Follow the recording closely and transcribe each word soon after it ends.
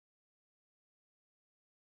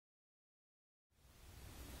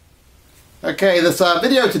Okay, this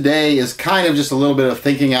video today is kind of just a little bit of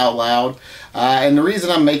thinking out loud, and the reason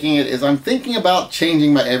I'm making it is I'm thinking about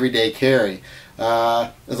changing my everyday carry. As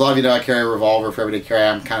a lot of you know, I carry a revolver for everyday carry.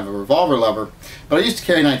 I'm kind of a revolver lover, but I used to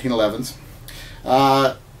carry 1911s.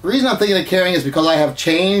 The reason I'm thinking of carrying is because I have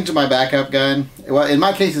changed my backup gun. Well, in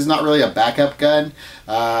my case, it's not really a backup gun,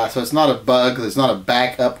 so it's not a bug, it's not a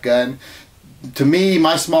backup gun. To me,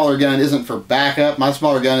 my smaller gun isn't for backup. My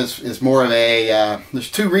smaller gun is more of a,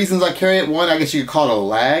 there's two reasons I carry it. One, I guess you could call it a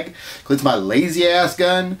lag, because it's my lazy ass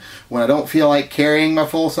gun when I don't feel like carrying my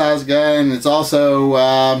full-size gun. It's also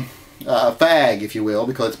a fag, if you will,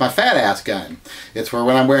 because it's my fat ass gun. It's for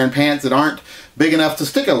when I'm wearing pants that aren't big enough to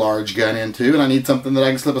stick a large gun into, and I need something that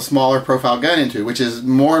I can slip a smaller profile gun into, which is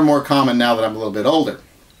more and more common now that I'm a little bit older.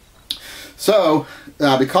 So,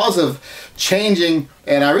 because of changing,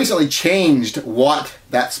 and I recently changed what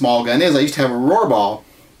that small gun is. I used to have a roar ball,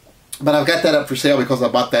 but I've got that up for sale because I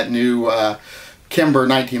bought that new Kimber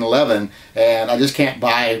 1911, and I just can't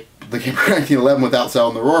buy the Kimber 1911 without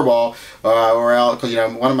selling the roar ball, or else, because, you know,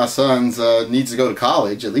 one of my sons needs to go to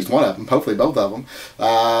college, at least one of them, hopefully both of them.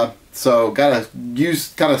 So, gotta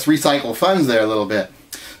use, kind of recycle funds there a little bit.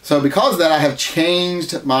 So because of that, I have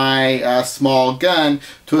changed my small gun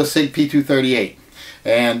to a SIG P238.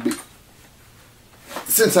 And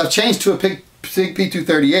since I've changed to a SIG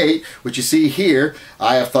P238, which you see here,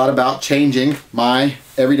 I have thought about changing my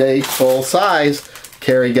everyday full-size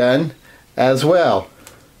carry gun as well.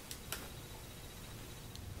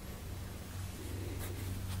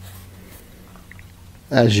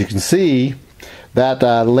 As you can see, that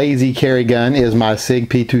lazy carry gun is my SIG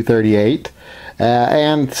P238.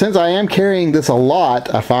 And since I am carrying this a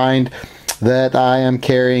lot, I find that I am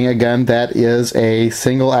carrying a gun that is a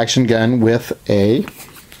single action gun with a,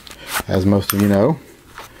 as most of you know,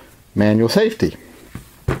 manual safety.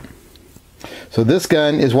 So this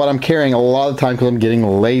gun is what I'm carrying a lot of the time because I'm getting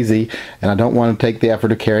lazy and I don't want to take the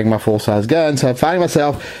effort of carrying my full-size gun. So I find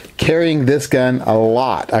myself carrying this gun a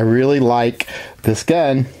lot. I really like this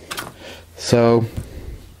gun, so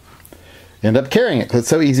end up carrying it because it's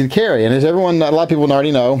so easy to carry. And as everyone, a lot of people already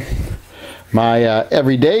know, my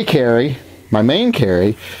everyday carry, my main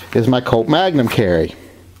carry, is my Colt Magnum carry.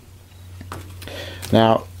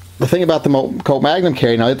 Now, the thing about the Colt Magnum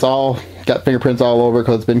carry, now it's all got fingerprints all over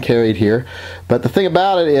because it's been carried here, but the thing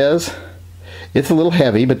about it is, it's a little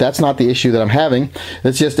heavy, but that's not the issue that I'm having.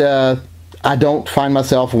 It's just, I don't find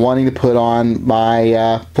myself wanting to put on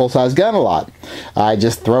my full-size gun a lot. I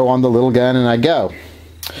just throw on the little gun and I go.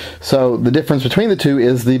 So the difference between the two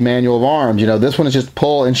is the manual of arms. You know, this one is just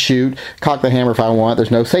pull and shoot, cock the hammer if I want.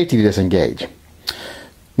 There's no safety to disengage.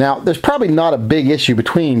 Now, there's probably not a big issue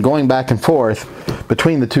between going back and forth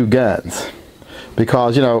between the two guns,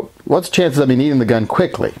 because, you know, what's the chances of me needing the gun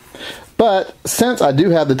quickly? But since I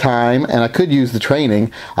do have the time and I could use the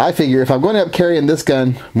training, I figure if I'm going to end up carrying this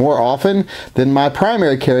gun more often, then my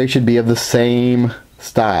primary carry should be of the same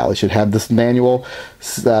style. It should have this manual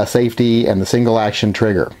safety and the single action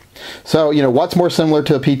trigger. So, you know, what's more similar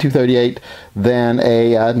to a P238 than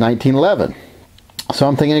a 1911? So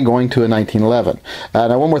I'm thinking of going to a 1911.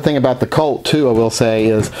 Now, one more thing about the Colt too, I will say,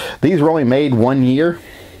 is these were only made 1 year.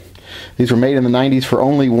 These were made in the 90s for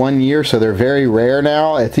only 1 year, so they're very rare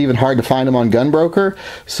now. It's even hard to find them on Gunbroker.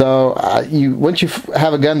 So once you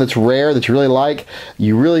have a gun that's rare, that you really like,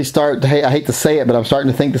 you really start, I hate to say it, but I'm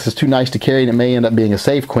starting to think this is too nice to carry, and it may end up being a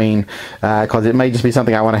safe queen, because it may just be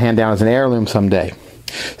something I want to hand down as an heirloom someday.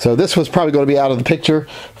 So this was probably going to be out of the picture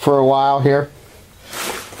for a while here.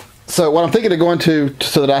 So what I'm thinking of going to,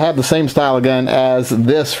 so that I have the same style of gun as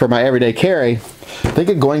this for my everyday carry, I'm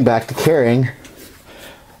thinking of going back to carrying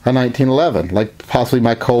a 1911, like possibly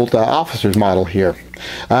my Colt officer's model here.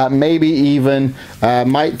 Maybe even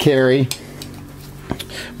might carry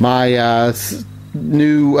my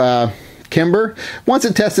new Kimber. Once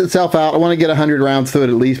it tests itself out, I want to get 100 rounds through it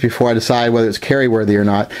at least before I decide whether it's carry worthy or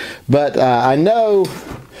not. But I know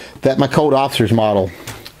that my Colt officer's model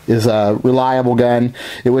is a reliable gun.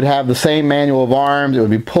 It would have the same manual of arms. It would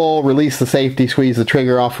be pull, release the safety, squeeze the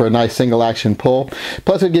trigger off for a nice single action pull.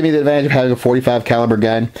 Plus it would give me the advantage of having a 45 caliber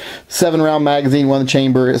gun. 7-round magazine, one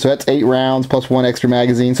chamber, so that's 8 rounds plus 1 extra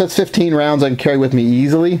magazine. So that's 15 rounds I can carry with me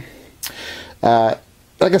easily. Like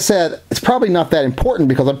I said, it's probably not that important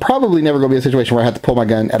because I'm probably never going to be in a situation where I have to pull my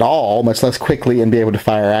gun at all, much less quickly, and be able to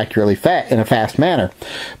fire accurately in a fast manner.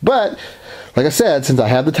 But like I said, since I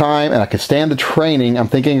have the time and I can stand the training, I'm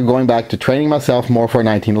thinking of going back to training myself more for a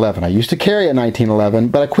 1911. I used to carry a 1911,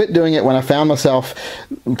 but I quit doing it when I found myself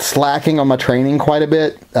slacking on my training quite a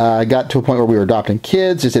bit. I got to a point where we were adopting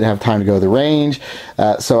kids, just didn't have time to go to the range,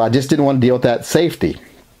 so I just didn't want to deal with that safety.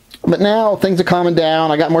 But now things are calming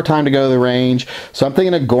down. I got more time to go to the range, so I'm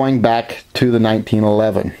thinking of going back to the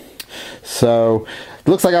 1911. So it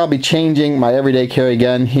looks like I'll be changing my everyday carry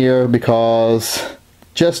gun here, because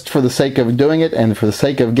just for the sake of doing it and for the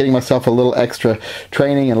sake of getting myself a little extra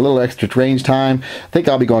training and a little extra range time, I think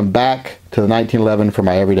I'll be going back to the 1911 for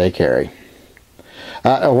my everyday carry.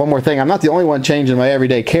 One more thing, I'm not the only one changing my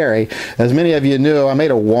everyday carry. As many of you knew, I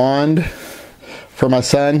made a wand for my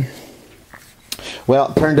son.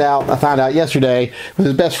 Well, it turned out, I found out yesterday, it was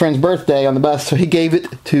his best friend's birthday on the bus, so he gave it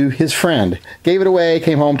to his friend. Gave it away,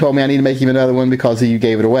 came home, told me I need to make him another one because you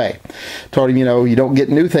gave it away. Told him, you know, you don't get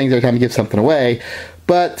new things every time you give something away.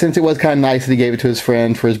 But since it was kind of nice that he gave it to his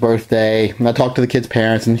friend for his birthday, and I talked to the kid's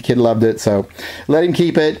parents, and the kid loved it, so let him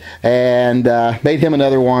keep it, and made him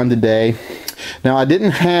another one today. Now, I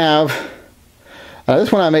didn't have...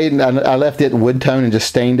 this one I made, I left it in wood tone and just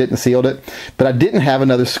stained it and sealed it. But I didn't have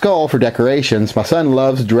another skull for decorations. My son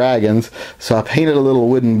loves dragons, so I painted a little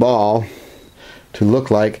wooden ball to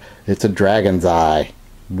look like it's a dragon's eye.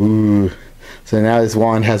 Woo. So now this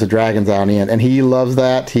wand has a dragon's eye on the end, and he loves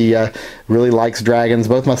that. He really likes dragons.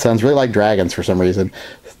 Both my sons really like dragons for some reason.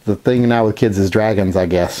 The thing now with kids is dragons, I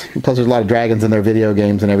guess. Plus there's a lot of dragons in their video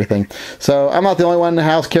games and everything. So I'm not the only one in the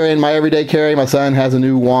house carrying my everyday carry. My son has a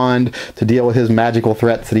new wand to deal with his magical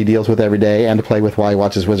threats that he deals with every day, and to play with while he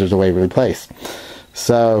watches Wizards of Waverly Place.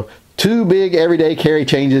 So 2 big everyday carry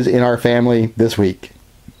changes in our family this week.